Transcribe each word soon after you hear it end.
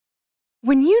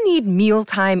When you need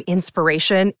mealtime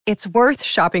inspiration, it's worth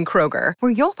shopping Kroger,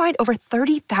 where you'll find over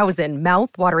 30,000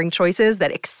 mouth-watering choices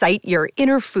that excite your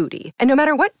inner foodie. And no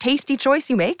matter what tasty choice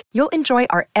you make, you'll enjoy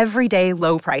our everyday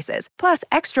low prices, plus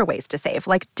extra ways to save,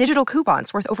 like digital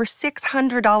coupons worth over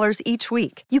 $600 each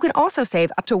week. You can also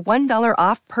save up to $1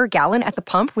 off per gallon at the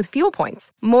pump with fuel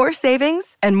points. More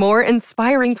savings and more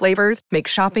inspiring flavors make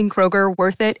shopping Kroger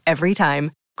worth it every time.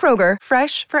 Kroger,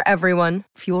 fresh for everyone.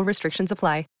 Fuel restrictions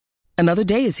apply. Another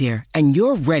day is here, and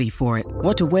you're ready for it.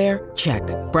 What to wear? Check.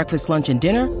 Breakfast, lunch, and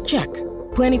dinner? Check.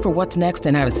 Planning for what's next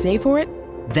and how to save for it?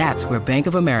 That's where Bank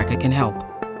of America can help.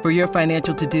 For your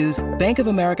financial to-dos, Bank of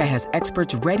America has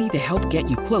experts ready to help get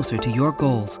you closer to your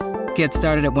goals. Get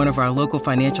started at one of our local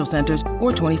financial centers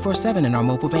or 24/7 in our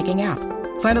mobile banking app.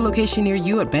 Find a location near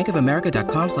you at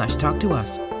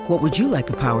bankofamerica.com/talktous. What would you like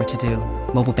the power to do?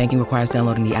 Mobile banking requires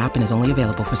downloading the app and is only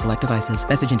available for select devices.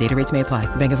 Message and data rates may apply.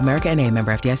 Bank of America N.A.,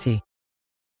 member FDIC.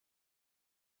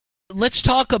 Let's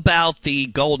talk about the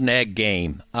Golden Egg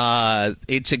game.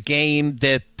 It's a game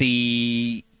that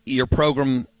your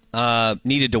program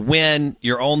needed to win.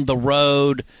 You're on the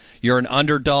road. You're an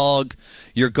underdog.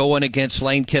 You're going against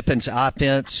Lane Kiffin's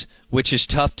offense, which is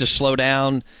tough to slow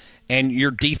down, and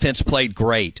your defense played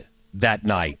great that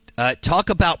night. Talk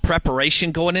about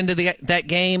preparation going into that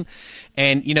game,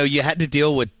 and you had to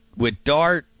deal with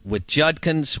Dart, with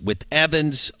Judkins, with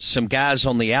Evans, some guys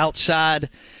on the outside.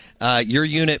 Your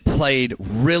unit played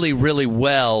really, really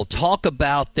well. Talk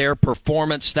about their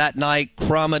performance that night.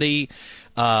 Crumity,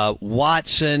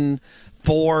 Watson,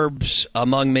 Forbes,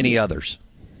 among many others.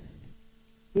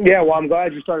 Yeah, well, I'm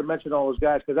glad you started mentioning all those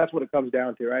guys, because that's what it comes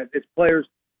down to, right? It's players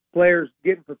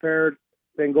getting prepared,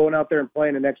 then going out there and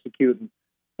playing and executing.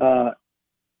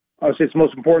 Obviously, it's the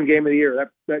most important game of the year.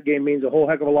 That game means a whole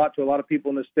heck of a lot to a lot of people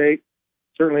in the state.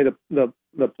 Certainly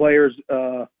the players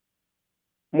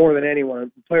more than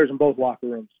anyone, players in both locker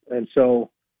rooms. And so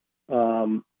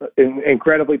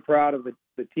incredibly proud of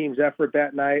the team's effort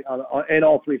that night in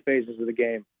all three phases of the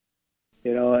game.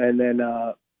 And then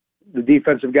the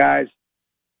defensive guys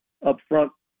up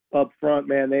front,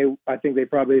 man, I think they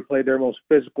probably played their most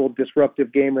physical,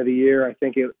 disruptive game of the year. I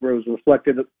think it was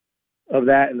reflected of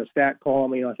that in the stat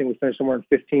column. I think we finished somewhere in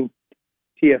 15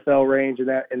 TFL range in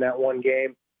that one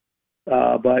game.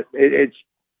 But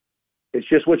it's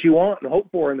just what you want and hope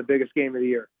for in the biggest game of the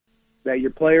year, that your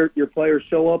players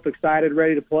show up excited,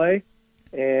 ready to play,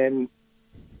 and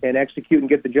execute and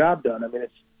get the job done. I mean,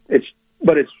 it's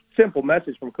simple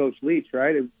message from Coach Leach,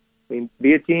 right?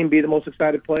 Be a team, be the most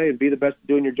excited play, and be the best at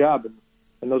doing your job.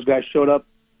 And those guys showed up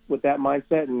with that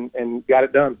mindset and got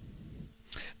it done.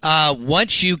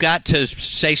 Once you got to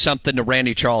say something to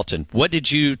Randy Charlton, what did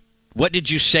you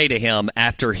say to him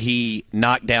after he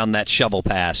knocked down that shovel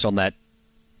pass on that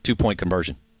 2-point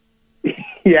conversion?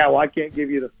 Yeah, well, I can't give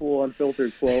you the full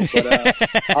unfiltered quote, but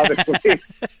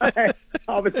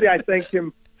obviously I thanked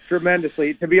him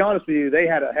tremendously. To be honest with you, they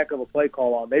had a heck of a play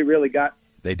call on. They really got.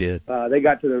 They did. They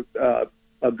got to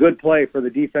a good play for the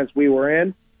defense we were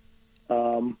in.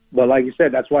 But like you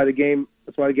said, that's why the game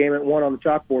went one on the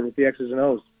chalkboard with the X's and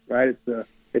O's, right?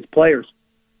 It's players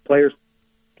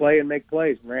play and make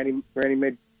plays. And Randy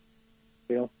made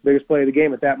biggest play of the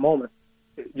game at that moment.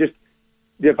 Just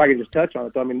if I could just touch on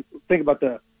it, though, I mean, think about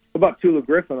Tula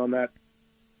Griffin on that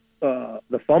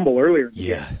the fumble earlier.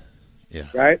 Yeah.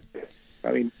 Right.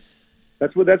 I mean,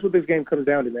 that's what this game comes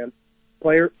down to, man.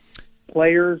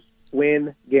 Players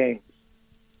win games.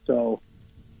 So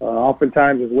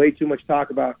oftentimes there's way too much talk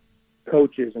about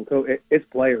coaches and it's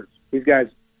players. These guys,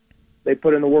 they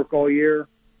put in the work all year.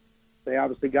 They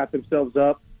obviously got themselves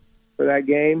up for that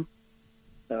game,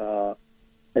 and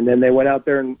then they went out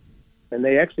there and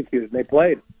they executed and they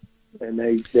played, and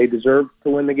they deserved to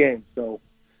win the game. So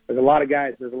there's a lot of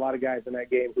guys in that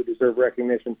game who deserve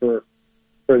recognition for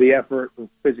the effort and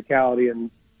physicality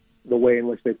and the way in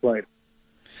which they played.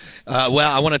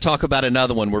 Well, I want to talk about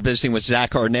another one. We're visiting with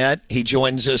Zach Arnett. He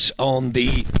joins us on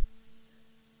the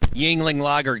Yuengling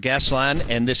Lager guest line,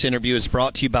 and this interview is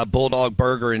brought to you by Bulldog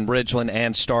Burger in Ridgeland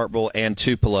and Starkville and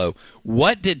Tupelo.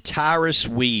 What did Tyrus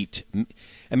Wheat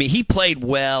 – I mean, he played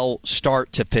well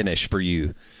start to finish for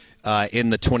you in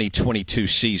the 2022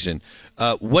 season.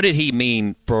 What did he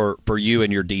mean for you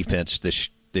and your defense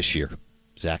this year,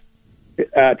 Zach?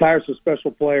 Tyrus is a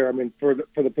special player. I mean, for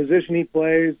the position he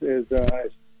plays is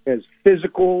as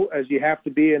physical as you have to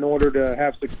be in order to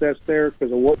have success there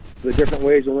because of the different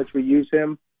ways in which we use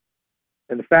him.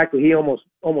 And the fact that he almost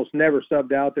never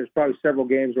subbed out. There's probably several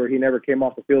games where he never came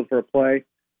off the field for a play.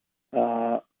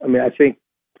 I mean, I think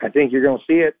you're going to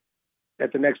see it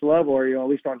at the next level, or at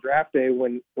least on draft day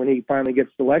when he finally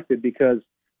gets selected, because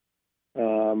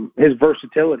his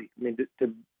versatility. I mean,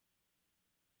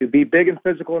 to be big and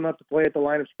physical enough to play at the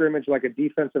line of scrimmage like a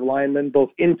defensive lineman, both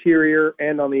interior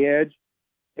and on the edge,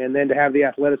 and then to have the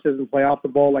athleticism play off the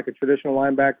ball like a traditional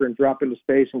linebacker and drop into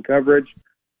space and coverage.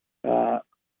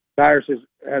 Tyrus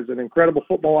has an incredible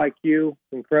football IQ,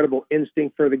 incredible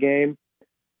instinct for the game,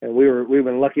 and we've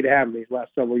been lucky to have him these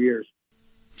last several years.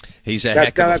 He's a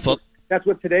heck of a That's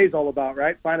what today's all about,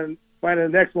 right? Finding the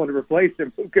next one to replace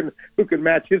him who can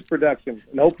match his production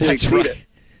and hopefully beat it.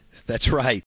 That's right.